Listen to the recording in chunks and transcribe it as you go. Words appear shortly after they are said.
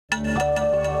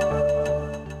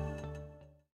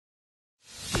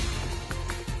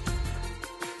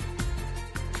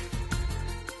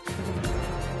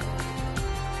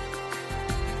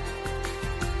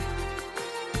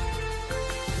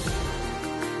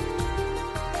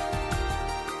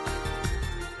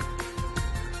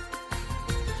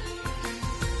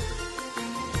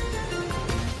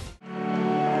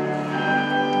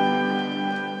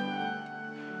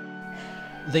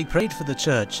They prayed for the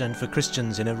church and for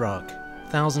Christians in Iraq.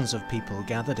 Thousands of people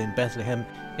gathered in Bethlehem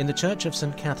in the Church of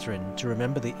St. Catherine to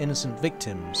remember the innocent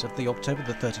victims of the October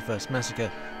the 31st massacre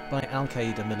by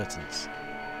Al-Qaeda militants.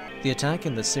 The attack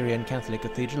in the Syrian Catholic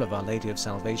Cathedral of Our Lady of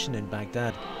Salvation in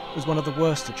Baghdad was one of the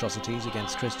worst atrocities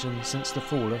against Christians since the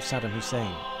fall of Saddam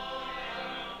Hussein.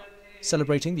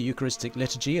 Celebrating the Eucharistic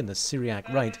liturgy in the Syriac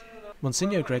rite,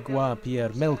 Monsignor Grégoire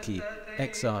Pierre Melki,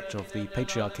 exarch of the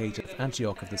Patriarchate of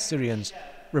Antioch of the Syrians,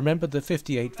 remembered the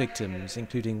 58 victims,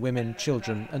 including women,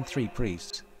 children and 3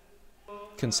 priests.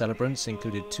 Concelebrants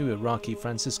included 2 Iraqi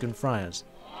Franciscan friars.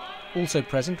 Also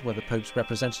present were the Pope's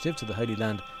representative to the Holy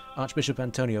Land, Archbishop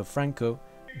Antonio Franco,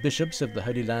 bishops of the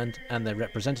Holy Land and their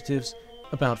representatives,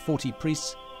 about 40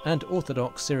 priests, and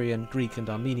Orthodox, Syrian, Greek and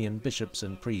Armenian bishops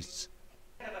and priests.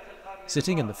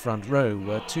 Sitting in the front row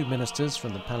were 2 ministers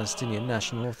from the Palestinian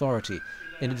National Authority,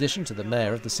 in addition to the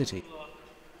mayor of the city.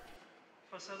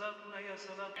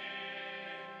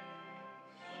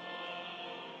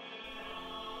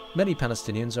 Many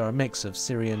Palestinians are a mix of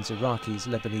Syrians, Iraqis,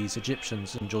 Lebanese,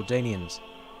 Egyptians and Jordanians.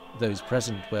 Those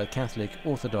present were Catholic,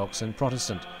 Orthodox and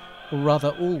Protestant, or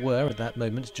rather all were at that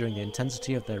moment, during the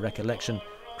intensity of their recollection,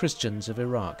 Christians of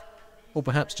Iraq, or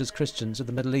perhaps just Christians of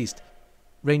the Middle East,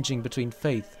 ranging between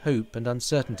faith, hope and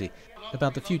uncertainty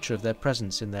about the future of their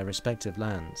presence in their respective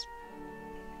lands.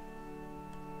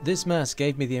 This Mass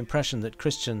gave me the impression that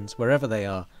Christians, wherever they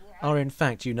are in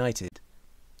fact united,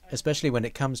 especially when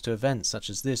it comes to events such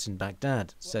as this in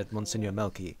Baghdad, said Monsignor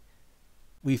Melki.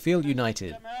 We feel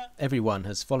united. Everyone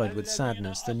has followed with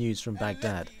sadness the news from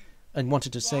Baghdad and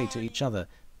wanted to say to each other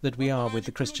that we are with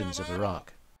the Christians of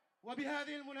Iraq.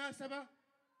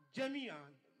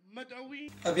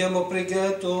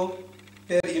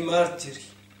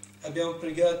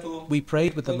 We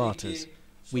prayed with the martyrs.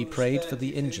 We prayed for the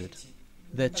injured,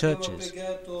 their churches,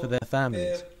 for their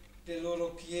families.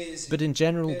 But in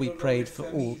general we prayed for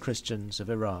all Christians of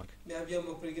Iraq.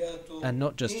 And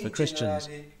not just for Christians,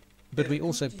 but we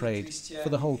also prayed for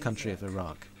the whole country of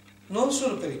Iraq. Non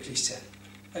solo per I cristiani,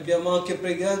 abbiamo anche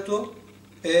pregato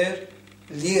per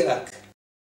l'Iraq.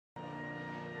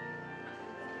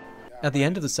 At the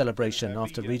end of the celebration,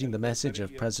 after reading the message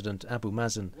of President Abu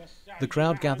Mazen, the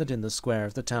crowd gathered in the square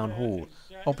of the town hall,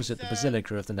 opposite the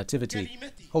Basilica of the Nativity,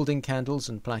 holding candles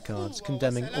and placards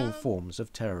condemning all forms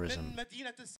of terrorism.